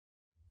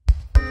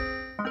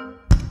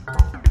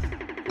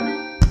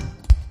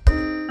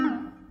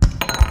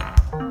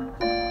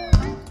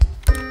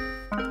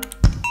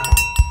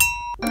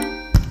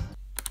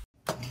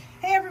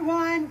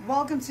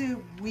welcome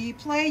to We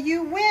Play,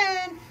 You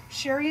Win.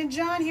 Sherry and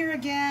John here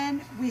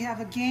again. We have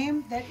a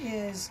game that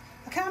is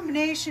a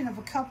combination of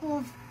a couple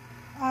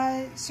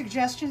of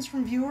suggestions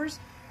from viewers.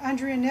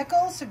 Andrea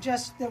Nichols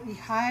suggested that we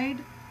hide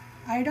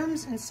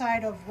items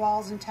inside of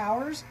walls and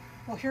towers.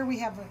 Well, here we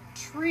have a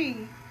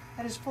tree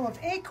that is full of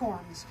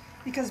acorns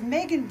because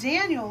Megan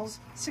Daniels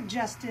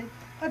suggested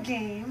a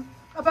game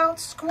about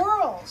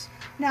squirrels.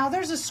 Now,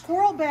 there's a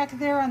squirrel back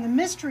there on the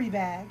mystery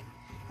bag,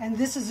 and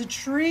this is a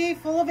tree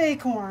full of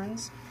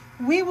acorns.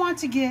 We want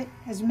to get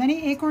as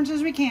many acorns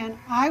as we can.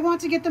 I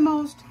want to get the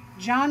most.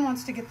 John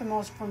wants to get the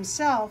most for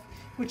himself.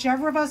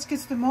 Whichever of us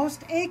gets the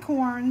most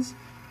acorns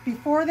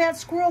before that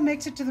squirrel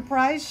makes it to the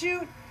prize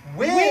chute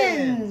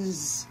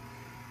wins.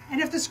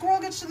 And if the squirrel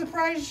gets to the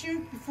prize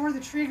chute before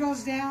the tree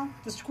goes down,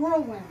 the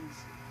squirrel wins.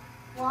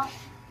 Well,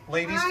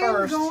 ladies I'm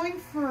first. going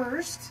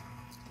first.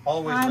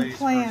 Always I'm ladies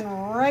playing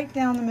first. right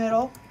down the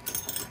middle.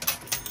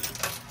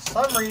 For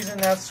some reason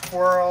that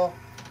squirrel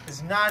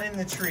is not in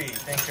the tree.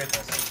 Thank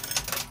goodness.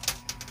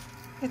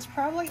 It's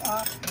probably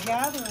off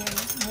gathering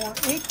more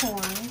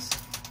acorns.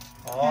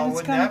 Oh, and it's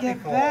wouldn't going that to be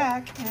get cool?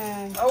 back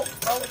and move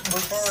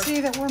forward. see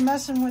that we're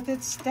messing with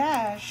its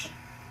stash.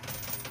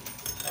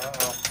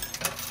 Uh-oh.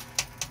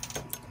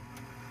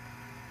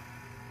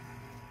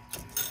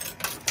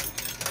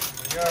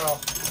 Here we go.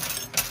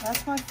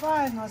 That's my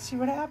 5. Now let's see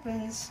what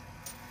happens.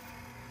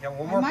 Got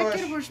one more I might push.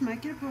 get a push,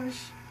 might get a push.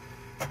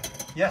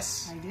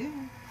 Yes. I do.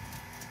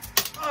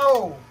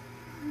 Oh,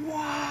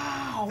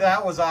 Wow.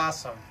 that was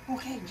awesome.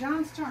 Okay,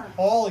 John's turn.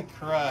 Holy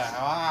crap.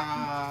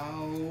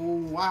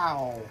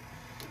 Wow.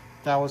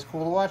 That was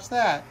cool to watch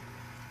that.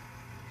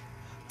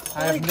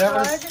 I have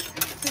never...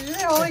 Did you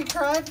say holy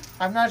crud?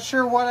 I'm not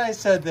sure what I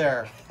said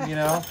there, you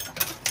know.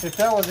 If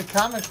that was a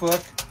comic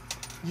book,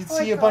 you'd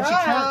see a bunch of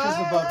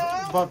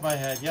characters above my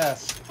head,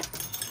 yes.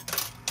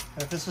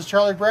 And if this was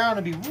Charlie Brown,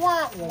 it'd be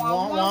wah,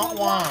 wah, wah,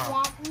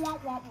 wah,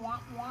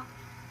 wah.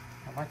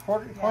 My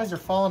coins are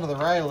falling to the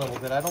right a little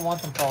bit. I don't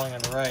want them falling on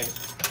the right.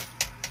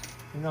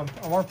 You know,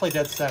 I want to play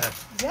dead center.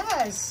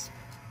 Yes.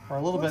 Or a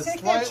little We'll bit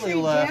take that slightly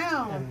tree left.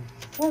 down. And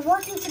We're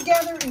working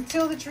together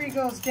until the tree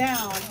goes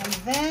down, and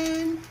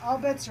then all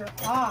bets are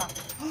off.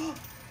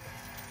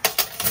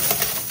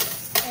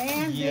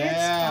 And it's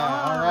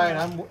yeah, all right.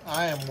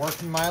 I am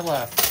working my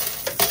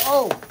left.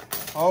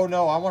 Oh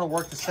no! I want to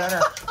work the center.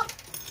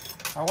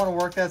 I want to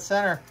work that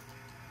center.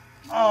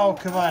 Oh,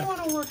 come on! I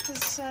want to work the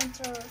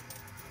center.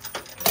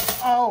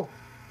 Oh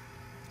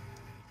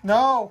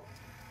no!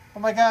 Oh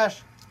my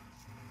gosh!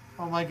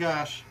 Oh my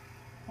gosh!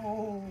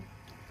 Oh,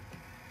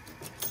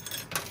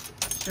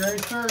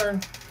 Sherry's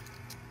turn.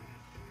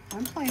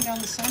 I'm playing down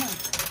the center.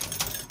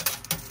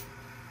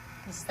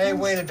 Hey,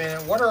 wait a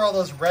minute. What are all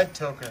those red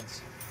tokens?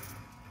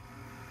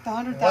 The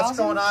 100,000. What's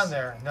going on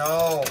there?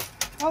 No.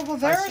 Oh well, I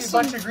there's see a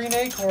bunch of green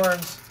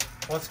acorns.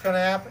 What's going to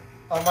happen?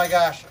 Oh my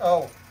gosh.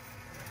 Oh.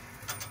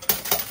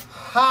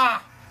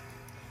 Ha!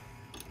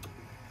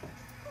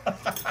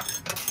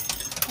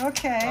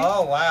 Okay.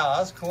 Oh wow, that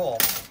was cool.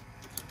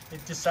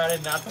 It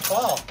decided not to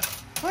fall.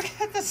 Look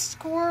at the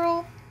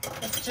squirrel.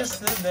 It's just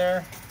sitting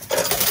there.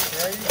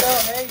 There you go.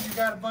 Hey, you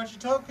got a bunch of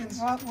tokens.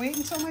 Well, wait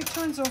until my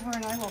turn's over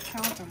and I will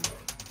count them.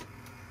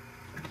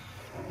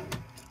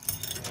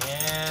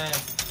 And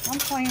I'm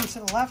playing to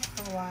the left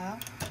for a while.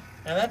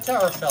 that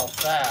tower fell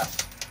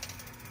fast.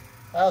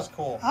 That was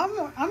cool.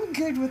 I'm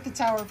good with the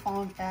tower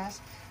falling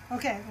fast.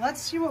 Okay, let's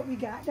see what we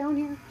got down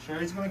here.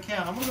 Sherry's going to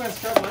count. I'm going to go ahead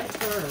and start my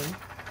turn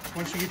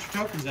once you get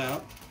your tokens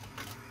out.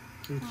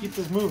 And keep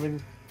this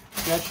moving.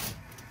 Got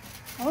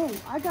Oh,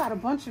 I got a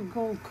bunch of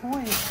gold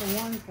coins for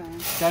one thing.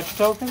 your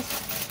tokens?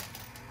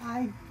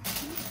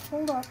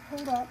 Hold up.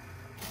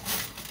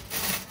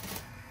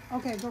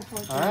 Okay, go for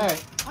it. All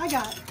right. I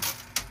got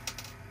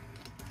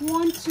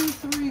 1, 2,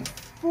 3,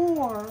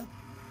 4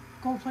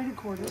 gold-plated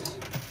quarters.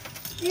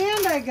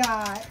 And I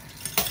got,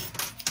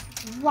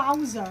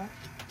 wowza,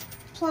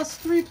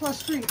 +3,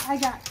 +3. I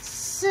got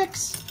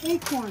 6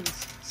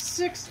 acorns.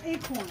 6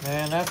 acorns.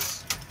 Man,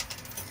 that's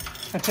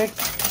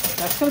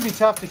going to be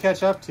tough to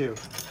catch up to.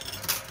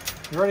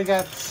 You already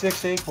got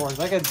 6 acorns.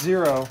 I got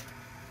 0.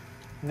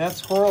 And that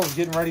squirrel is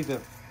getting ready to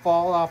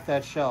fall off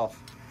that shelf.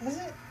 Is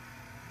it?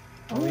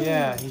 Oh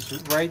yeah, he's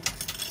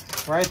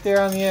right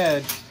there on the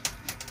edge.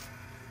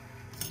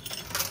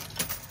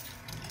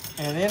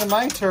 And into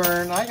my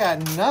turn, I got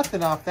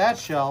nothing off that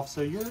shelf,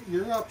 so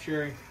you're up,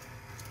 Sherry.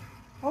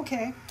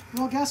 Okay.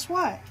 Well, guess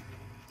what?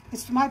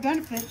 It's to my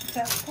benefit if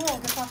that squirrel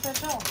gets off that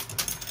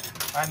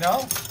shelf. I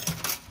know.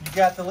 You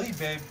got the lead,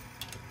 babe.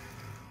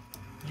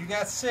 You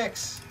got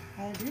 6.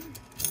 I do.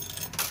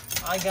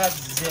 I got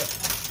zip.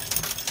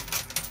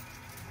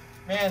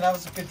 Man, that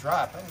was a good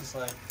drop. That was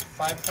like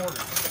 5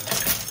 quarters.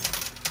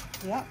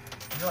 Yep.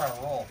 You're on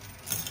a roll.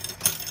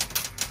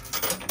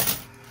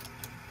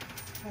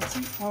 Let's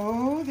see.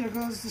 Oh, there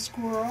goes the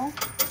squirrel.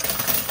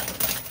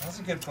 That's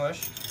a good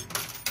push.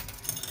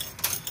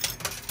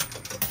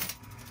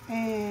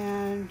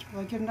 And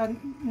will I give him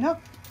done? Nope.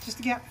 Just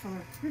a gap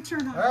filler. Your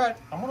turn, All huh? right,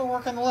 I'm going to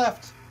work on the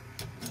left.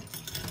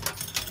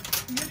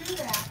 You do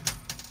that.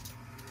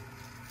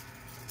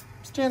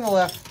 Stay on the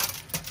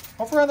left.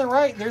 Over on the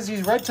right, there's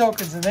these red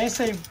tokens, and they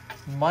say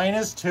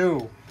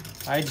 -2.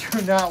 I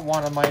do not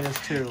want a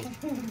 -2.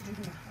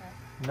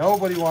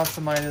 Nobody wants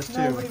a -2.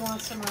 Nobody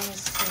wants a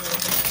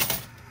 -2.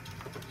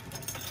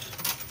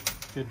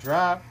 Good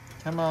drop.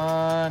 Come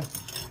on.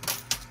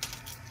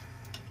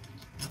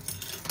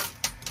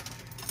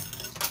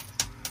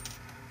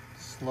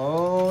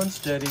 Slow and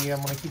steady.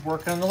 I'm going to keep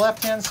working on the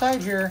left-hand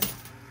side here.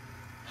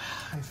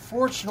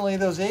 Unfortunately,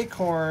 those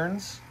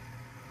acorns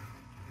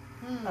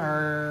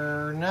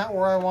are not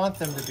where I want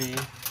them to be.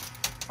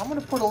 I'm going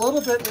to put a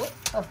little bit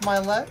of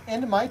my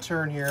into my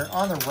turn here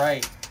on the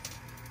right.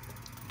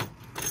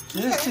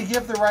 Just to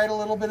give the right a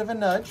little bit of a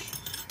nudge.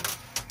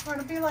 We're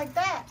going to be like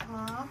that,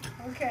 huh?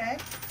 Okay.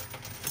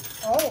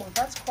 Oh,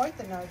 that's quite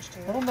the nudge,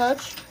 too. Little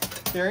nudge.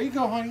 There you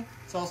go, honey.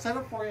 It's all set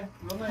up for you.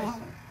 Real nice.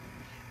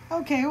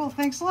 Okay, well,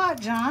 thanks a lot,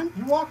 John.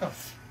 You're welcome.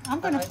 I'm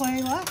going to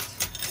play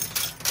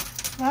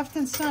left. Left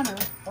and center.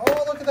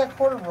 Oh, look at that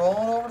quarter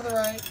rolling over to the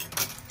right.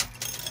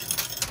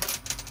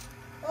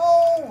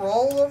 Oh,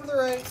 roll over to the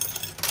right.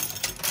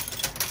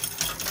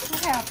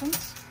 What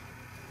happens?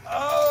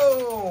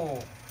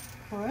 Oh.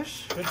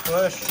 Push. Good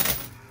push.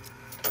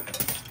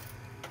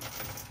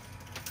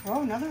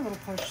 Oh, another little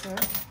push there.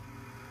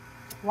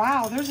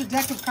 Wow, there's a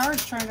deck of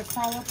cards trying to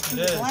crawl up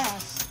through the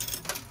glass.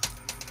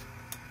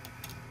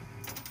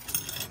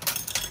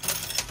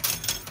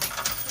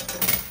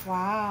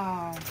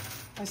 Wow.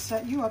 I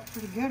set you up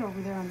pretty good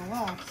over there on the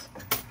left.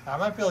 I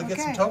might be able to get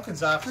some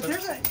tokens off. But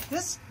there's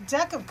this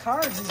deck of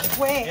cards is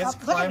way up.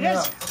 Look at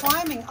this,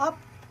 climbing up.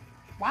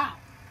 Wow.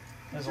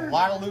 There's a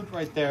lot of loot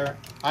right there.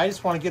 I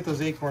just want to get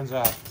those acorns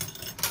off.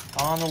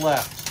 On the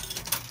left.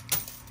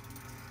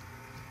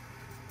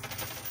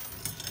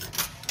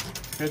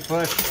 Good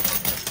push.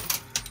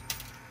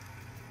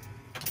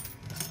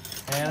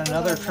 And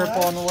another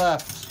triple on the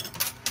left.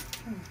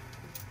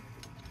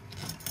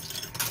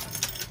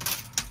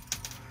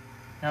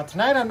 Now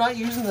tonight I'm not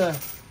using the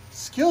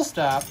skill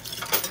stop.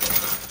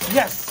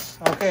 Yes!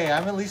 Okay,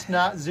 I'm at least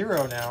not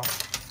 0 now.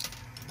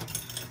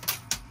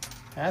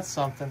 That's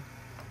something.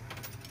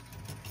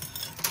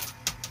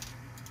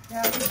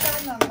 Yeah, we've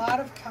gotten a lot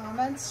of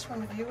comments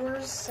from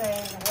viewers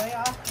saying, lay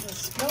off the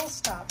skill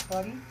stop,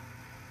 buddy.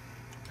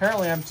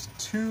 Apparently I'm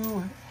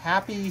too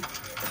happy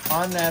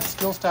on that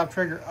skill stop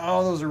trigger.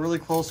 Oh, those are really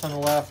close on the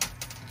left.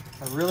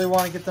 I really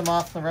want to get them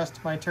off the rest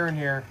of my turn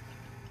here.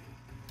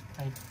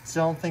 I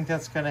don't think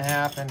that's going to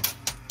happen.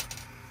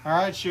 All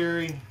right,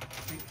 Sherry.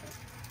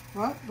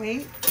 What?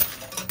 Wait.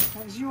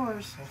 That was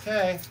yours.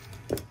 Okay.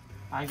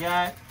 I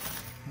got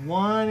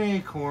 1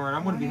 acorn.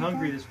 I'm going to be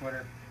hungry this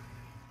winter.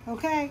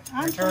 Okay,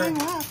 I'm playing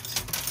left.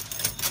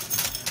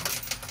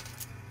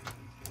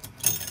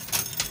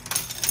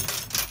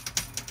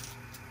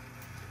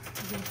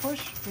 You gonna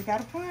push? We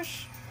gotta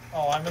push.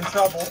 Oh, I'm in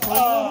trouble.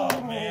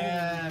 Oh,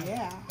 man.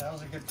 Yeah. That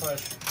was a good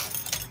push.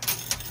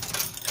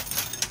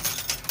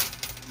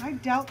 I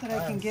doubt that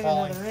I can get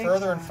falling another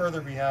further and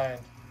further behind.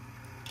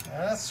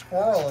 And that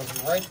squirrel is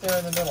right there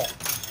in the middle.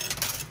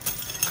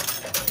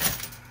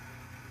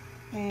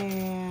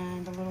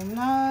 And a little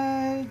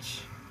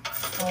nudge.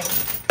 Oh.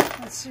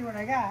 Let's see what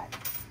I got.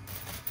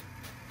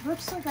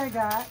 Looks like I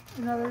got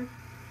another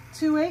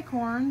 2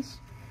 acorns.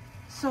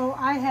 So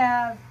I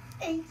have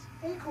 8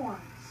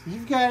 acorns.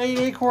 You've got 8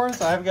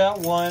 acorns. I've got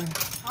 1.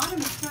 I'm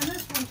going to turn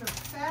this one to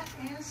fat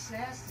and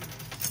sassy.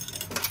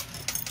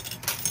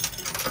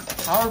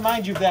 I'll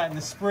remind you of that in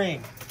the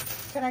spring.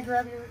 Can I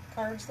grab your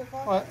cards that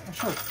fall? What?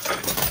 Sure.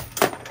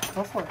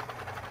 Go for it.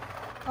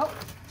 Oh,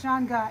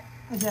 John got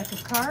a deck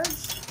of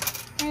cards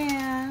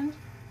and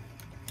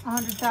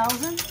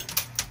 100,000.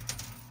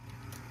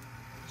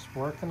 Just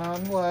working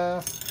on the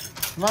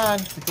left. Come on,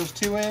 get those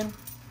 2 in.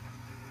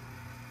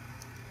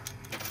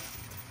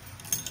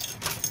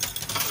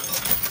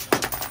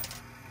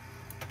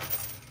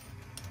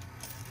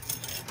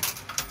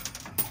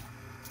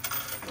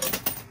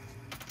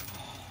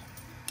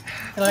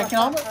 And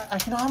I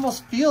can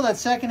almost feel that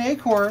second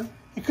acorn.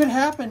 It could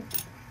happen.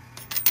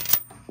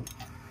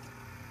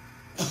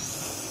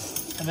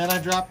 And then I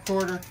drop a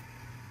quarter.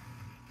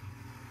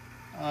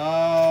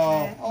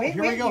 Oh, wait,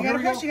 here we go. You gotta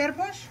push. You gotta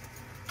push.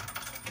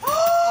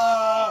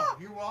 Oh,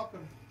 you're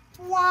welcome.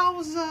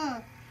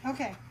 Wowza.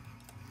 Okay,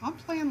 I'm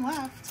playing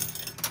left.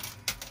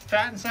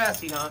 Fat and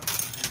sassy, huh?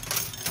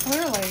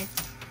 Clearly.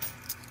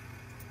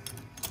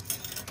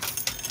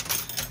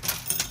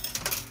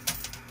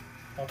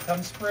 Oh,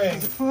 come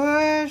spring.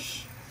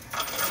 Push.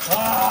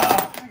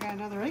 Ah, I got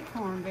another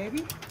acorn,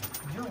 baby.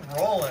 you're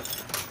rolling.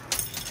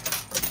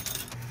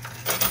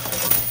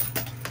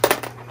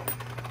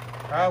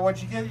 All right,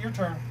 what'd you get? Your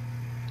turn.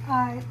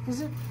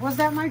 Was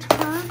that my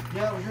turn?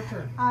 Yeah, it was your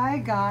turn. I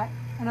got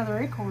another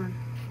acorn.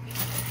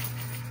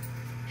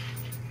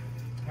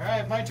 All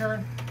right, my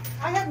turn.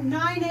 I have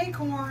 9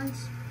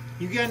 acorns.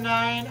 You got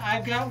 9.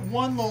 I've got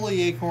 1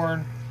 lily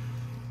acorn.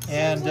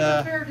 Seems like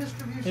a fair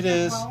distribution it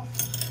is. of wealth.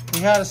 We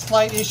had a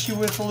slight issue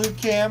with the loot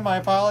cam. My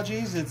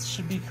apologies. It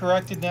should be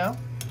corrected now.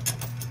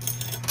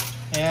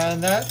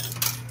 And that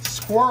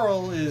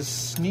squirrel is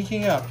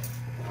sneaking up.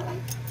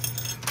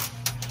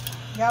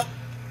 Yep,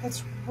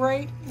 it's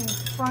right in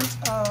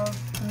front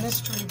of the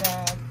mystery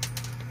bag.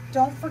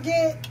 Don't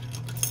forget,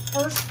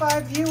 first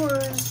 5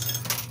 viewers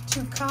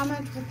to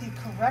comment with the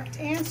correct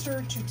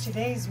answer to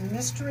today's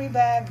mystery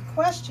bag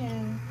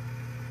question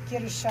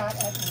get a shot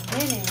at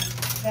winning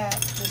that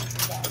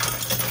mystery bag.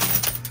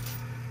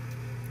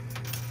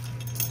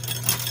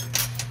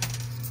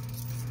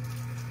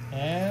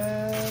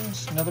 And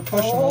another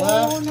push on the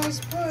left. Oh, nice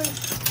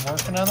push. I'm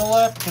working on the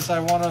left because I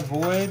want to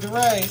avoid the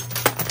right.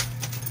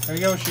 There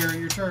you go, Sherry,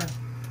 your turn.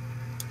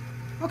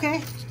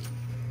 Okay.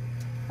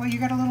 Well, you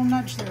got a little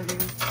nudge there,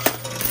 dude.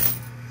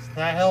 It's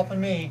not helping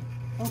me.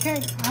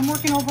 Okay, I'm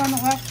working over on the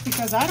left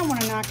because I don't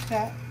want to knock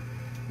that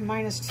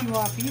 -2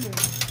 off either.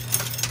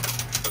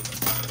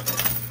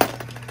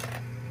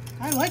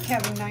 I like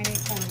having 9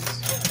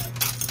 acorns.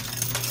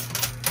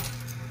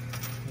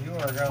 You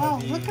are going Oh,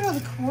 to be... look at all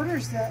the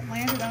quarters that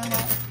landed on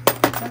that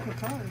deck of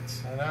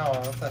cards. I know,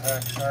 what the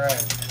heck. All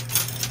right.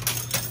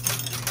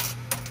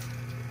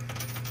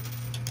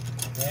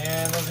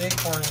 And those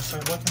acorns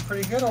are looking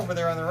pretty good over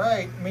there on the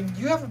right. I mean,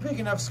 you have a big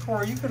enough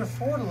score, you could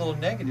afford a little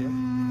negative.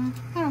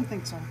 I don't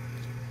think so.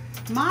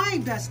 My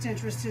best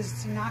interest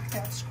is to knock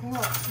that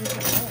squirrel into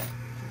the hole.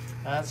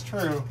 That's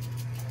true.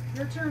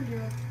 Your turn,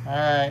 dear. All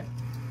right.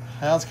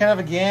 Well, it's kind of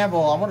a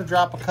gamble. I'm going to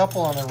drop a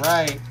couple on the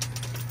right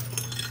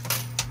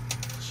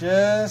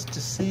just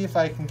to see if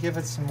I can give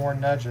it some more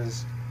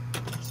nudges.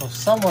 So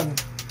someone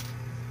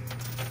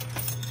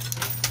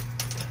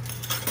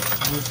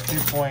moves 2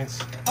 points.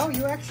 Oh,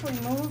 you actually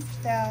moved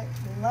that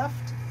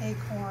left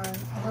acorn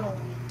a little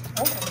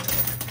over.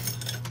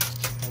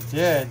 I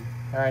did.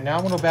 All right, now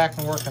I'm going to go back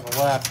and work on the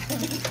left.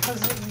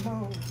 Because it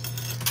moved.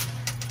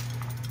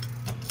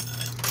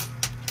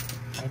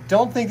 I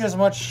don't think there's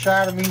much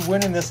shot of me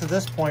winning this at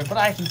this point, but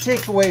I can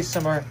take away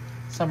some of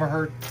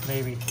her,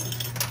 maybe.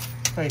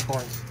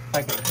 Acorns.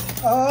 I can.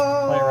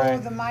 Oh,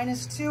 right. the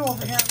 -2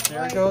 over here on the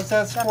There right. goes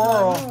that Definitely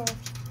squirrel. moved.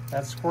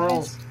 That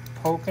squirrel's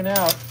poking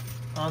out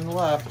on the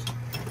left.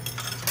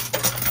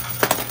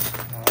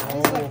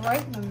 He's like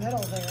right in the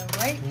middle there,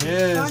 right He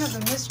in front is.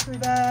 of the mystery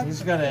bag. He's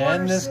The going to quarter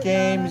end this sitting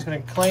game. on He's it.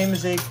 going to claim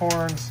his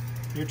acorns.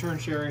 Your turn,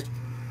 Sherry.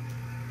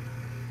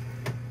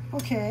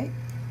 Okay.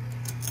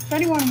 If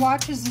anyone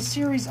watches the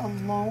series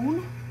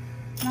Alone,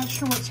 not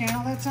sure what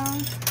channel that's on,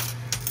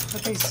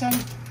 but they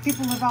send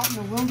people live out in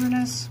the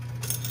wilderness,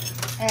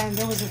 and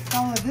there was a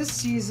fella this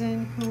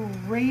season who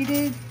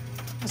raided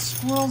a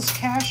squirrel's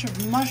cache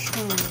of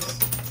mushrooms.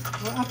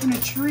 We're up in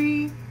a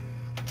tree,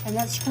 and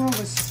that squirrel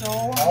was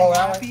so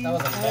unhappy. that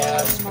was a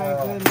bad Oh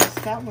squirrel. my goodness,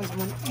 that was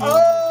one.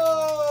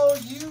 Oh,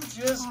 you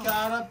just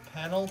got a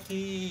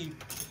penalty.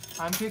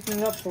 I'm picking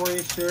it up for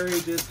you. Sherry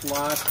just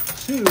lost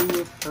 2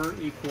 of her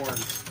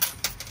acorns.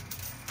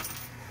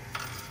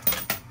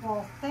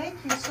 Well, thank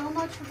you so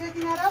much for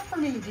picking that up for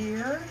me,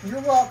 dear.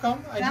 You're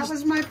welcome. That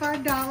was my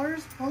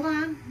 $5. Hold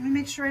on. Let me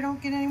make sure I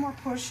don't get any more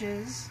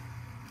pushes.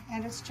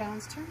 And it's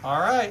John's turn. All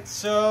right,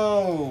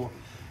 so...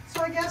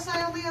 So I guess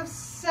I only have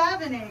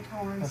 7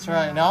 acorns. That's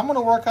right. Now I'm going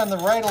to work on the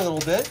right a little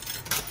bit.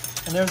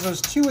 And there's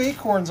those 2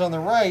 acorns on the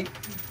right.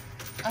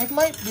 I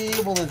might be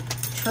able to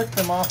trick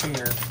them off of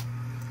here.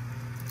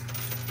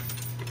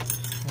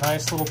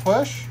 Nice little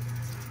push.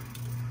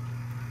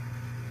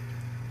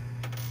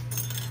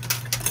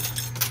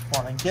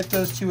 Want to get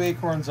those 2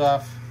 acorns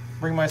off.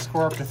 Bring my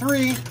score up to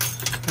 3.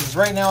 Because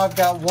right now I've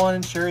got 1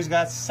 and Sherry's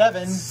got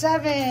 7.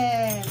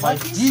 7. My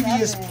Lucky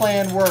devious 7.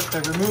 plan worked. I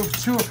removed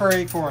 2 of her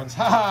acorns.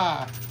 Ha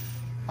ha!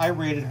 I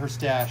raided her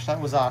stash. That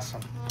was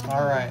awesome.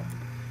 All right.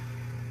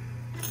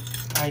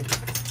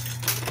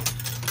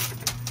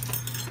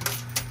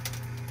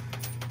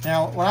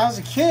 Now, when I was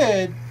a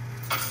kid,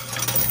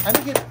 I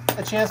didn't get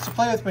a chance to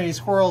play with many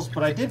squirrels,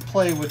 but I did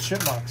play with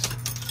chipmunks.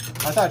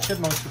 I thought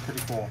chipmunks were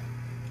pretty cool.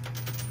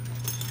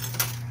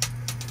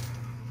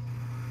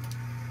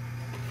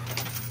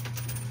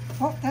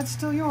 Oh, that's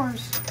still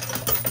yours.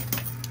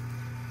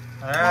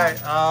 All right.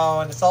 Oh,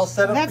 and it's all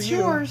set up That's for you.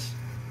 yours.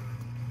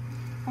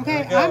 Okay,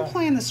 There we go. I'm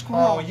playing the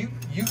squirrel. Oh, you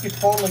could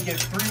totally get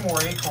 3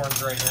 more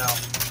acorns right now.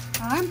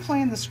 I'm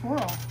playing the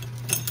squirrel.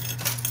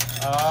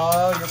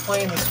 Oh, you're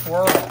playing the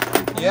squirrel.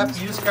 Yep,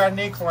 you just got an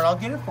acorn. I'll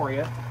get it for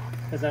you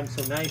because I'm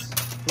so nice.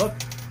 Look.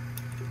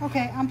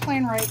 Okay, I'm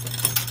playing right.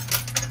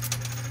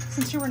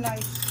 Since you were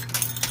nice.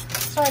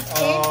 So I have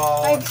 8,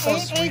 Oh, I have it's so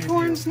 8 sweet of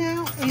acorns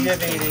now. You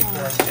have 8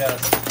 acorns,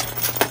 yes.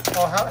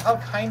 Oh, how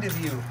kind of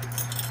you.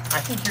 I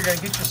think you're going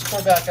to get your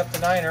score back up to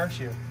 9, aren't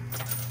you?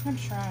 I'm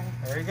trying.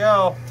 There you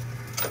go.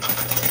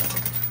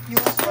 Your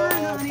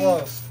turn, honey.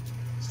 Close.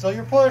 Still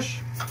your push.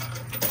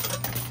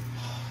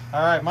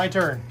 All right, my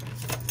turn.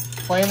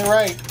 Playing the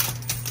right.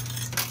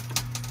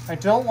 I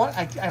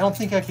don't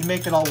think I can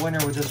make it all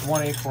winner with just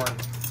 1 acorn.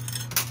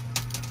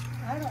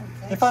 I don't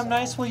think If I'm so.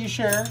 nice, will you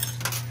share?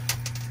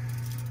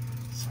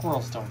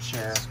 Squirrels don't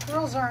share.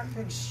 Squirrels aren't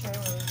big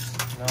sharers.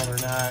 No,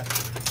 they're not.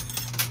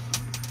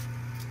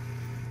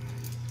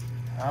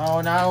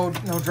 Oh, no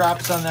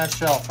drops on that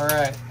shelf. All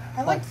right.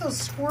 I like those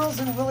squirrels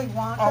in Willy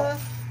Wonka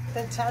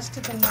that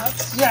tested the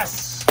nuts.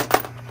 Yes.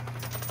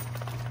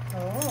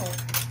 Oh.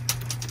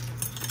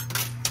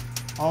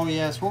 Oh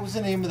yes, what was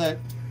the name of that?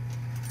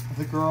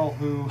 The girl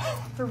who?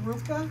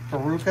 Veruca.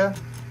 Veruca.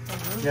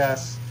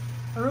 Yes.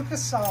 Veruca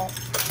Salt.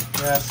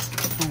 Yes.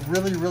 Who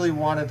really, really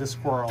wanted a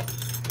squirrel.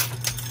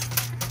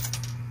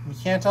 You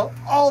can't tell.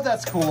 Oh,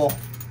 that's cool.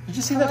 Did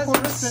you see that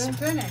quarter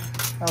spinning?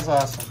 That was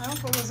awesome. I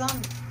hope it was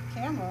on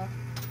camera.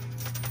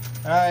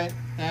 All right,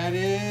 that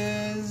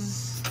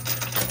is.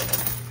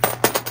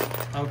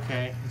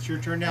 Okay, it's your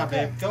turn now,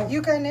 babe. Go.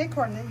 You got an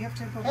acorn that you have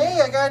to go.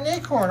 Hey, I got an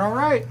acorn. All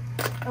right.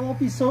 I won't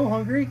be so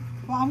hungry.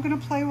 Well, I'm gonna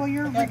play while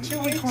you're got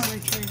 2 acorn eights.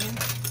 retrieving.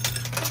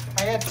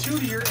 I had 2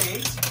 to your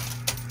 8.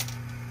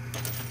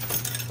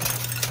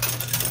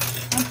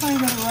 I'm playing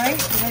to the right,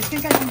 but I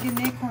think I can get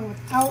an acorn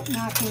without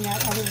knocking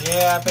that other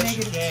Yeah, I bet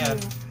you negative can.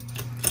 2.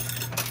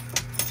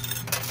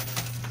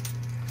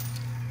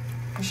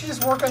 You should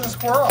just work on the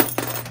squirrel.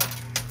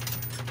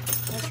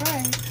 That's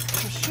right.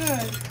 I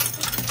should.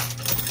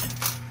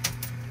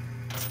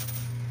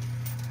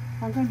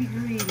 I'm gonna be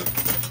greedy.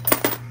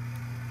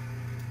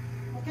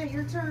 Okay,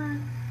 your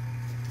turn.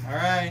 All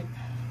right.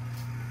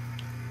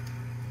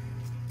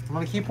 I'm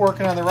gonna keep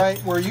working on the right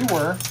where you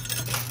were.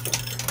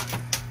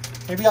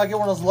 Maybe I'll get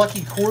one of those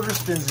lucky quarter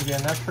spins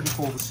again. That's pretty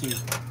cool to see.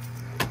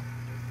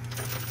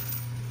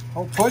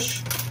 Oh,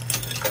 push.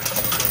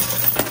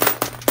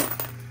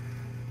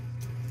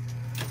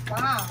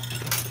 Wow.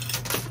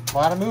 A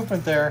lot of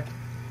movement there.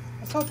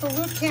 Let's hope the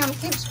loot cam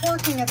keeps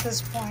working at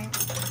this point.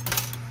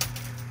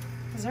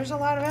 Because there's a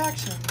lot of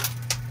action.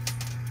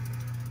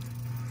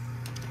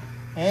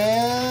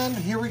 And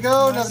here we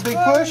go, Nice another big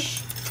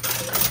push.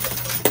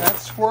 That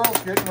squirrel's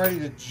getting ready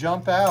to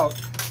jump out.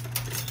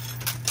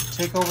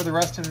 Take over the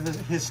rest of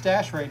his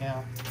stash right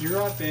now.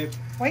 You're up, babe.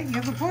 Wait, you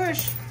have a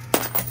push.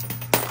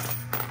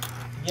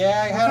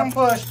 Yeah, I had a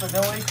push, but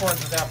no acorns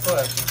with that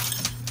push.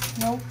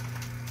 Nope.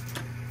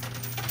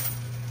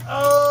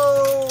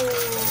 Oh!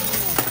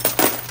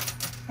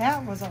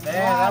 That was a lot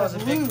that was a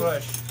of big loot.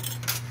 push.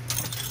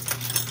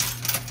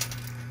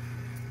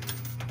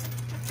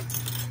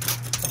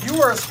 If you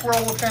were a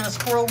squirrel, what kind of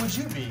squirrel would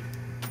you be?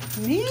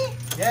 Me?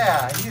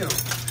 Yeah, you.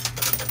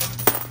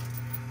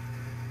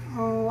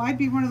 Oh, I'd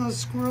be one of those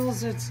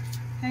squirrels that's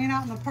hanging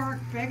out in the park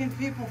begging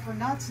people for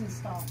nuts and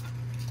stuff.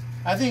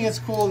 I think it's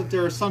cool that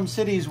there are some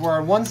cities where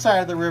on one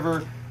side of the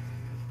river,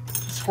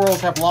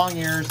 squirrels have long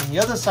ears, and the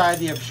other side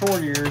they have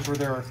short ears, where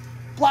there are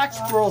black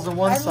squirrels on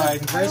one side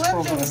and gray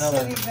squirrels on another.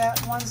 I lived in a city that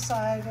one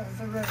side of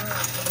the river.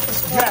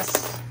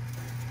 Yes!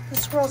 The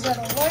squirrels had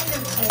a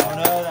lighter tail. Oh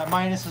no, that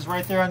minus is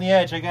right there on the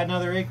edge. I got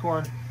another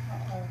acorn.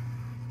 Uh-oh.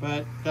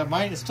 But that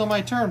minus, it's still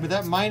my turn, but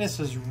that minus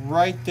is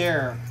right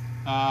there.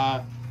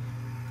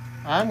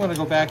 I'm going to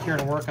go back here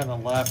and work on the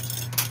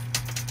left.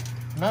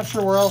 I'm not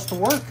sure where else to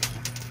work.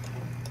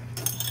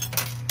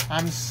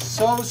 I'm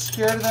so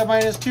scared of that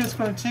 -2. It's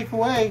going to take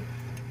away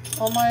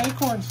all my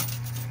acorns.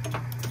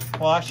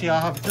 Well, actually,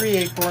 I'll have 3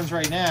 acorns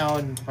right now,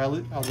 and if I'll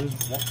lose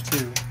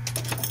 2.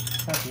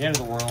 It's not the end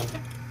of the world.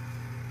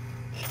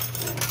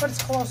 But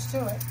it's close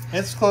to it.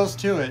 It's close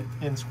to it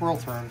in squirrel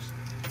terms.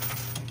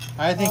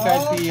 I think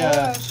I'd be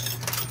a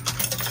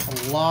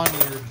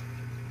long-eared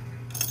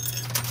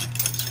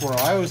squirrel.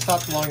 I always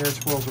thought the long-eared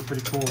squirrels were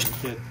pretty cool as a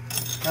kid.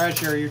 All right,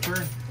 Sherry, your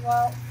turn.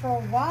 Well, for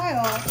a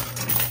while,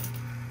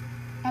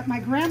 at my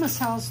grandma's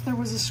house, there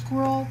was a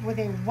squirrel with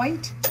a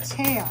white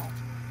tail.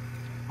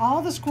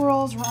 All the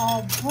squirrels were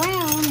all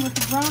brown with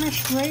a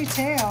brownish gray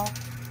tail,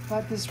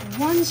 but this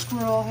one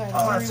squirrel had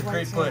a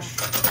very white tail. push.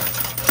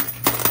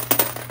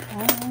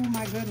 Oh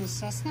my goodness,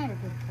 that's not a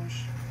good push.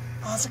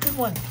 Oh, that's a good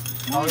one.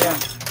 Oh, yeah.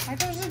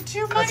 There's a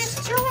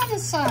 -2 on the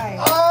side.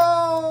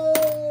 Oh,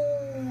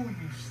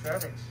 you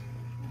said it.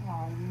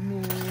 Oh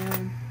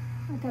man,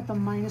 I got the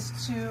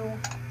 -2.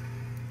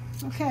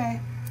 Okay,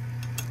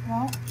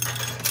 well,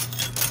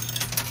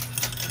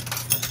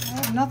 I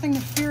have nothing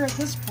to fear at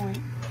this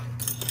point.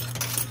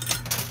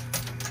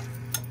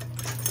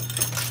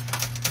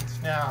 It's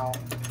now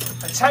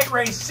a tight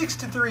race,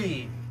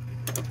 6-3.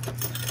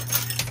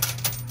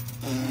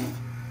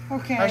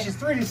 Okay. Actually, it's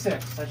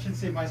 3-6. I should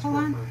say my score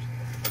on. first.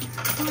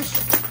 Push.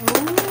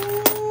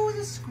 Oh,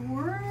 the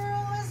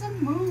squirrel is a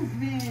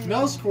movement.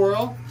 No,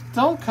 squirrel,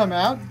 don't come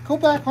out. Go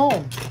back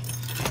home.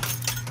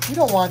 You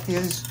don't want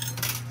these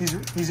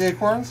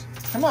acorns.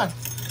 Come on.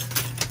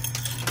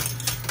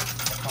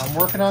 I'm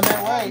working on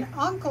that way. An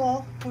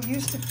uncle who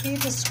used to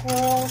feed the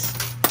squirrels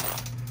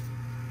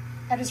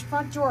at his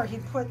front door,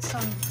 he'd put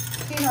some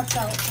peanuts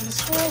out for the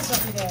squirrels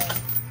every day.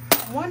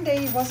 One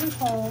day he wasn't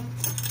home,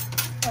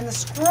 and the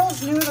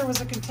squirrels knew there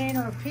was a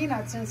container of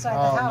peanuts inside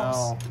the house.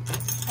 No.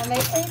 And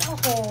they ate a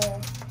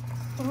hole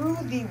through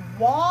the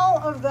wall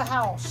of the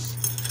house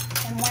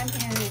and went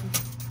in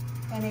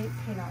and ate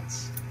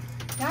peanuts.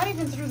 Not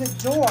even through the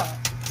door.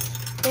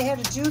 They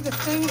had to do the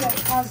thing that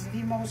caused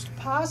the most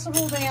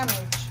possible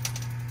damage.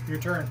 Your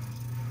turn.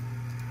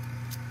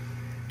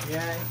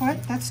 Yeah.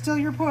 What? That's still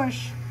your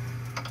push.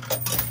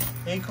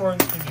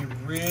 Acorns can be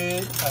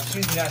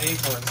excuse me, not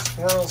acorns.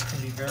 Squirrels can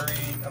be very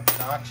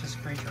obnoxious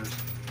creatures.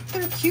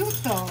 They're cute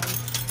though.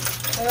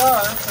 They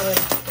are, so they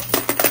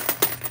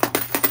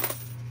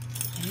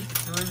eat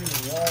through the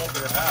wall of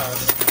their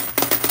house.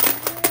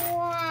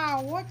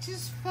 What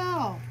just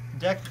fell?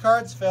 Deck of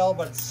cards fell,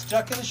 but it's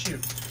stuck in the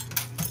chute.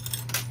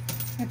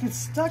 If it's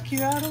stuck,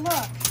 you're out of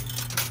luck.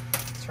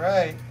 That's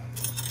right.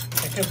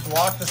 It could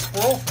block the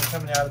squirrel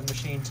from coming out of the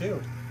machine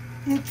too.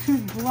 It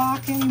could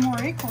block any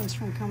more acorns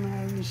from coming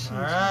out of the machine.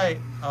 All right.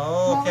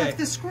 Oh, okay. Well, if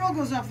the squirrel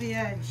goes off the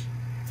edge.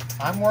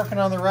 I'm working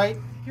on the right.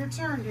 Your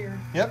turn, dear.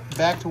 Yep,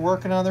 back to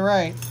working on the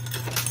right.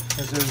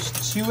 Because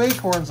there's 2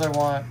 acorns I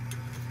want.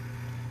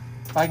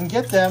 If I can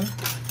get them,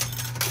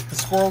 the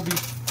squirrel will be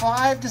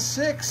 5 to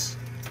 6.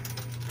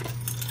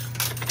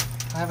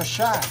 I have a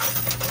shot.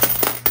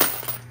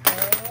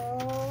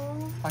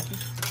 Oh.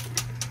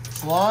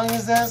 As long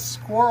as that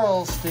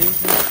squirrel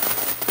stays in.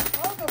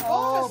 Oh, the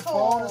bonus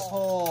hole. Bonus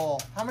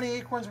hole. How many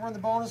acorns were in the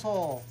bonus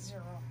hole?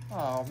 0.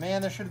 Oh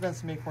man, there should have been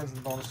some acorns in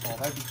the bonus hole.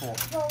 That'd be cool.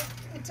 Well,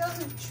 it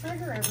doesn't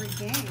trigger every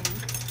game.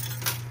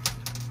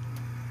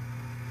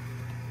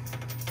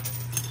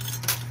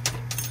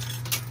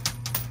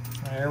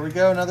 There we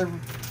go. Another.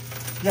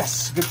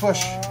 Yes, good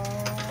push.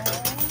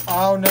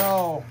 Oh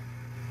no.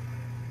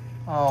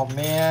 Oh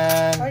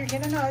man. Oh, you're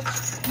getting a nudge.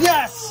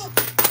 Yes!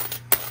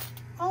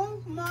 Oh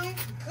my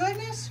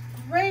goodness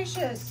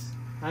gracious.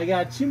 I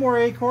got 2 more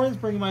acorns,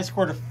 bringing my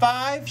score to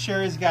 5.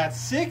 Sherry's got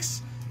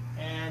 6.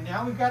 And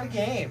now we've got a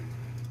game.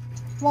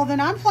 Well,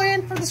 then I'm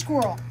playing for the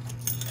squirrel.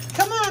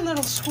 Come on,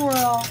 little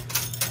squirrel.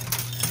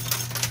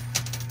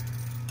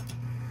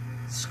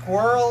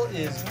 Squirrel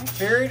is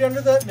buried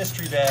under that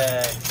mystery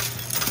bag.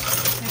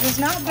 It is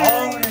not Oh,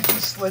 buried. and he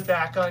slid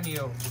back on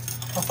you.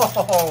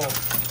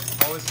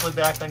 Oh, it slid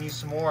back on you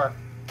some more.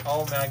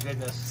 Oh my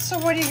goodness. So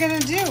what are you going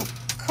to do?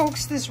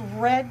 Coax this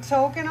red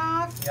token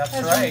off That's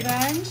as right.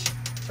 revenge?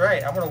 That's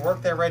right. I'm going to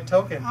work that red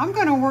token. I'm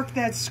going to work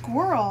that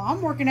squirrel.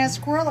 I'm working that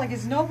squirrel like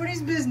it's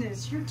nobody's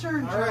business. Your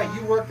turn, John. All right,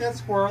 you work that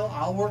squirrel.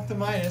 I'll work the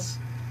minus.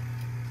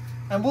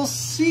 And we'll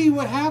see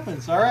what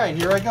happens. All right,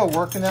 here I go,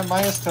 working that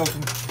minus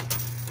token.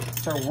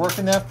 Start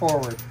working that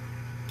forward.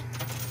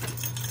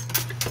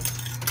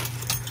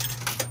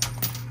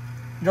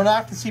 You don't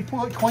often see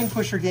coin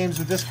pusher games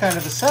with this kind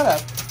of a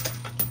setup,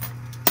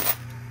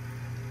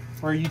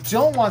 where you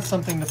don't want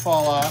something to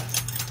fall off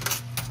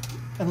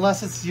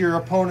unless it's your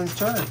opponent's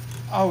turn.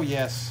 Oh,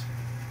 yes.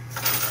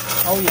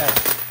 Oh, yes.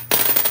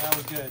 That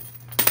was good.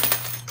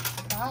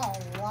 Wow,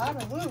 a lot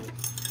of loot.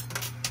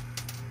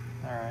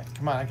 All right,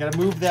 come on. I got to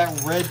move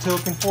that red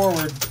token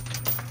forward.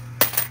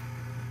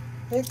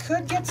 It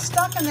could get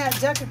stuck in that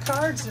deck of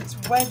cards that's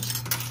wedged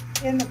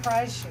in the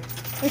prize chute.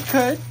 It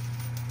could.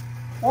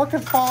 Or it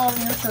could fall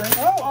on your turn.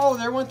 Oh,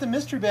 there went the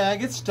mystery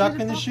bag. It's stuck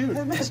in the chute.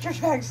 The mystery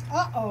bag's,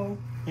 uh-oh.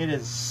 It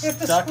is If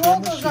the stuck squirrel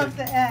in the goes chute. off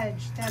the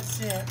edge,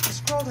 that's it. The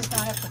squirrel does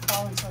not have to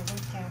fall into a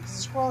loot can because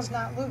the squirrel is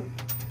not loot.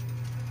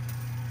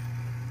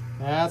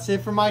 That's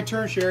it for my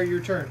turn, Sherry. Your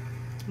turn.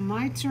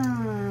 My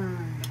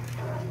turn.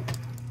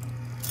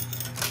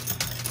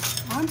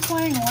 I'm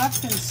playing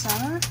left and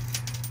center.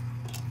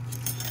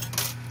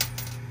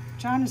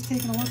 John is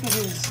taking a look at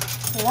his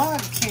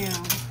clog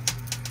cam.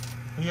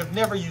 You have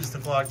never used the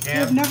clog I've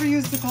cam. never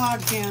used the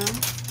clog cam.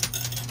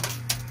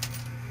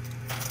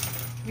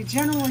 We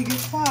generally get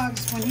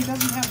clogs when he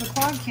doesn't have the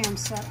clog cam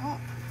set up.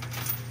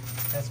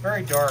 It's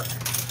very dark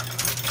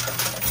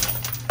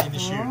in the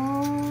chute.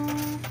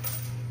 Oh,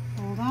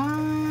 hold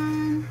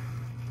on.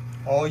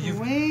 Oh, Wait.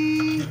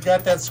 you've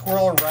got that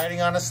squirrel riding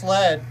on a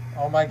sled.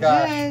 Oh my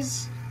gosh.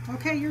 Yes.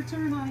 Okay, your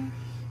turn, honey.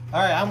 All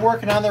right, I'm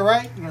working on the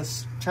right. I'm going to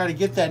try to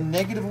get that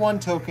 -1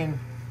 token,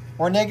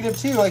 or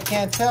 -2, I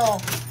can't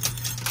tell.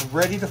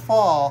 Ready to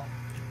fall.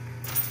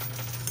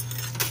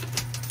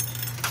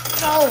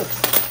 No!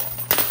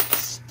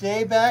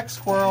 Stay back,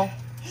 squirrel.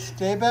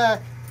 Stay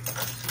back.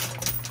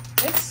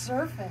 It's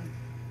surfing.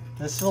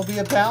 This will be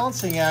a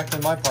balancing act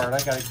on my part.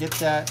 I got to get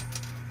that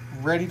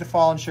ready to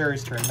fall in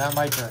Sherry's turn, not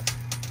my turn.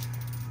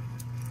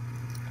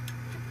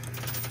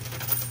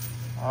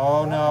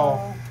 Oh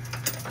no.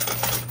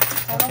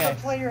 Don't Okay.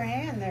 overplay your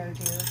hand there,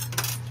 dear.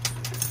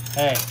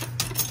 Hey.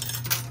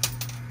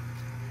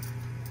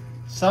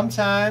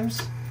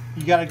 Sometimes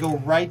you got to go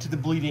right to the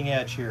bleeding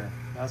edge here.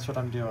 That's what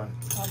I'm doing.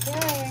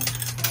 Okay.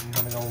 I'm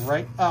going to go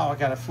right. Oh, I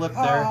got a flip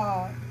there.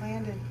 Oh, it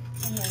landed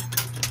in the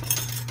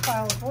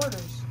pile of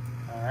orders.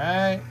 All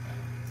right.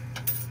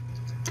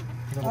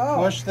 Little Oh.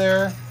 push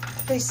there.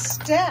 They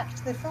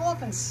stacked. They fell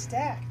up and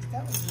stacked.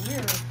 That was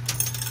weird.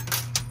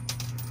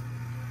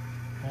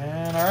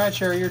 And all right,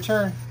 Sherry, your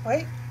turn.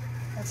 Wait,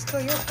 that's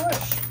still your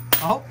push.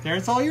 Oh, there,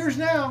 it's all yours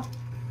now.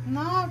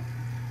 No,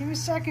 give me a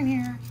second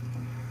here.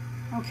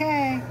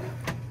 Okay.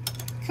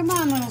 Come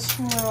on, little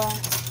squirrel.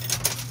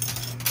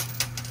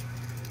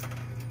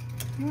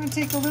 You want to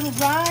take a little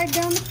ride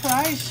down the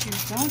prize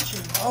chute, don't you?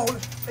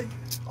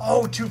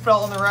 Oh, 2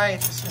 fell on the right.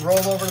 Just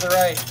rolled over to the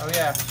right. Oh,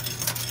 yeah.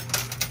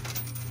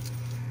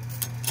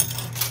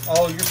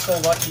 Oh, you're so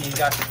lucky. You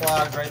got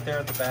clogged right there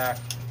at the back.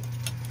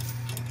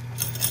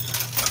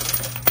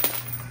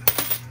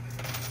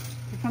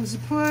 Here comes the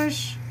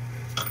push.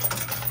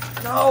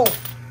 No.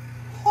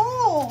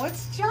 Oh,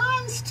 it's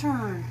John's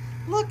turn.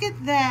 Look at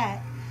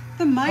that.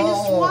 The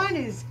 -1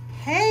 is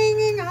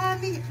hanging on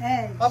the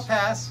edge. I'll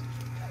pass.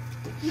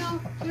 No,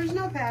 there's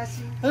no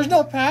passing. There's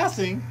no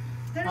passing.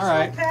 There's All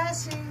right. no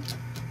passing.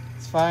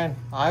 It's fine.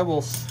 I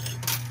will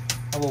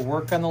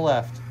work on the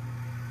left.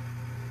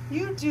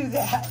 You do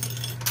that.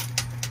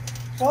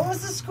 What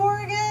was the score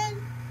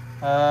again?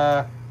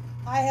 I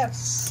have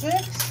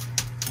 6,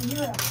 and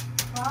you have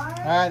 5.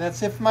 All right,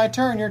 that's it for my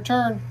turn. Your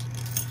turn.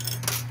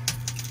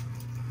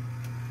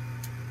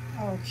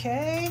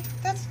 Okay,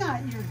 that's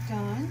not your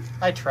gun.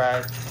 I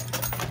tried.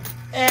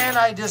 And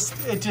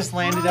it just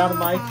landed out of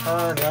my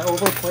turn. I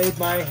overplayed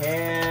my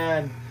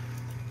hand.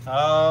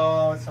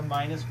 Oh, it's a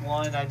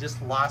 -1. I just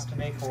lost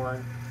an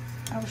acorn.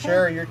 Okay.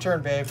 Sherry, your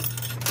turn, babe.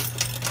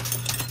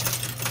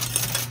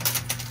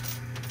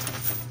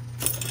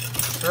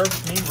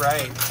 Serves me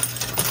right.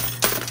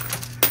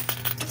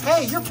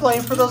 Hey, you're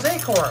playing for those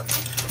acorns.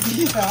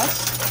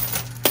 Yes.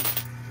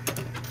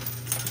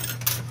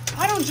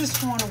 I don't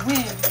just want to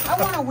win. I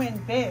want to win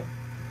big.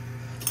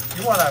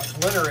 You want to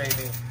obliterate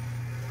me.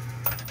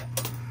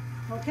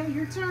 Okay,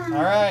 your turn.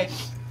 All right.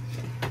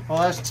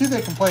 Well, there's 2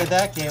 that can play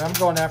that game. I'm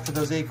going after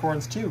those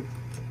acorns, too.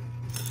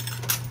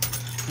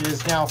 It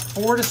is now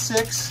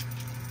 4-6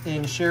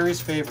 in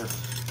Sherry's favor.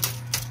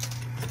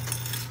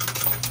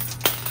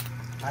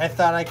 I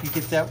thought I could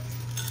get that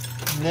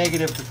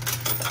negative to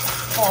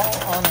fall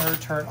on her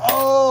turn.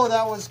 Oh,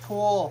 that was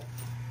cool.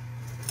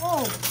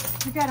 Oh,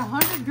 you got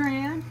 100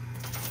 grand.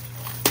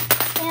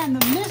 And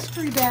the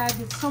mystery bag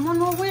that someone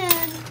will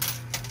win.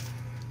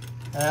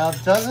 Now,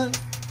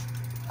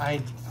 I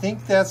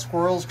think that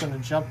squirrel's going to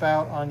jump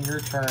out on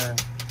your turn.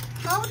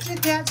 How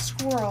did that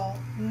squirrel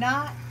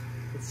not?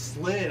 It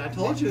slid. I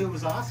told you it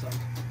was awesome.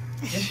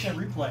 Instant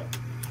replay.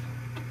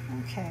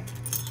 Okay.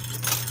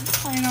 I'm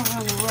playing over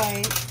on the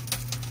right.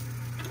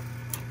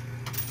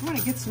 I want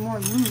to get some more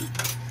loot.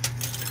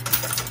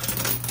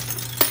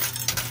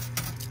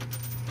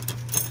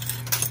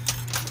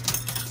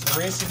 It's a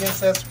race against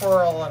that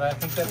squirrel, and I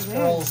think that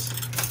squirrel's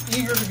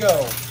eager to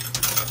go.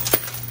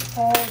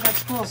 Oh, that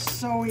squirrel's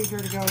so eager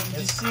to go. Did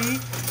you see?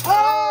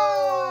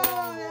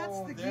 Oh,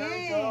 that's the there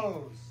game. It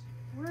goes.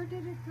 Where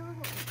did it go?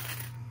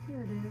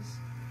 Here it is.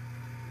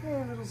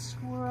 Hey, little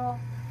squirrel.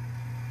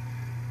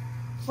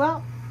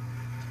 Well,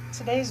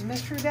 today's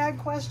mystery bag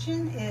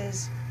question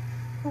is,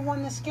 who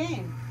won this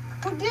game?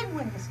 Who did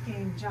win this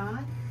game,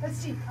 John? Let's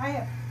see. I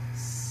have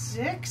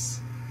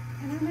 6.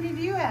 And how many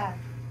do you have?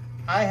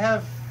 I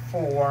have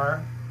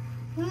 4.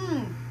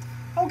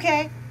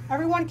 Okay.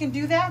 Everyone can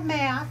do that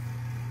math.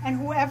 And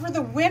whoever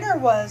the winner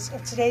was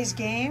of today's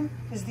game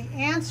is the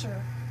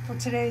answer for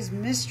today's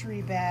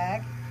mystery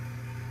bag.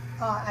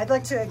 I'd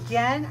like to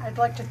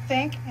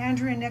thank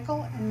Andrea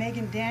Nickel and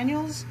Megan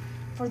Daniels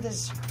for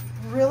this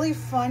really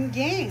fun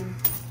game.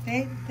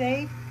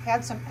 They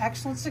had some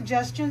excellent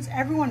suggestions.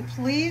 Everyone,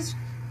 please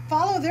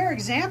follow their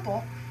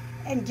example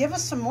and give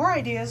us some more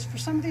ideas for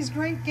some of these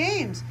great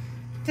games.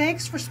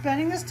 Thanks for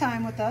spending this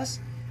time with us.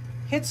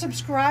 Hit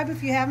subscribe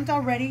if you haven't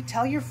already.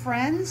 Tell your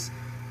friends.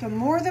 The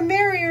more the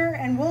merrier,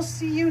 and we'll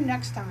see you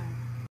next time.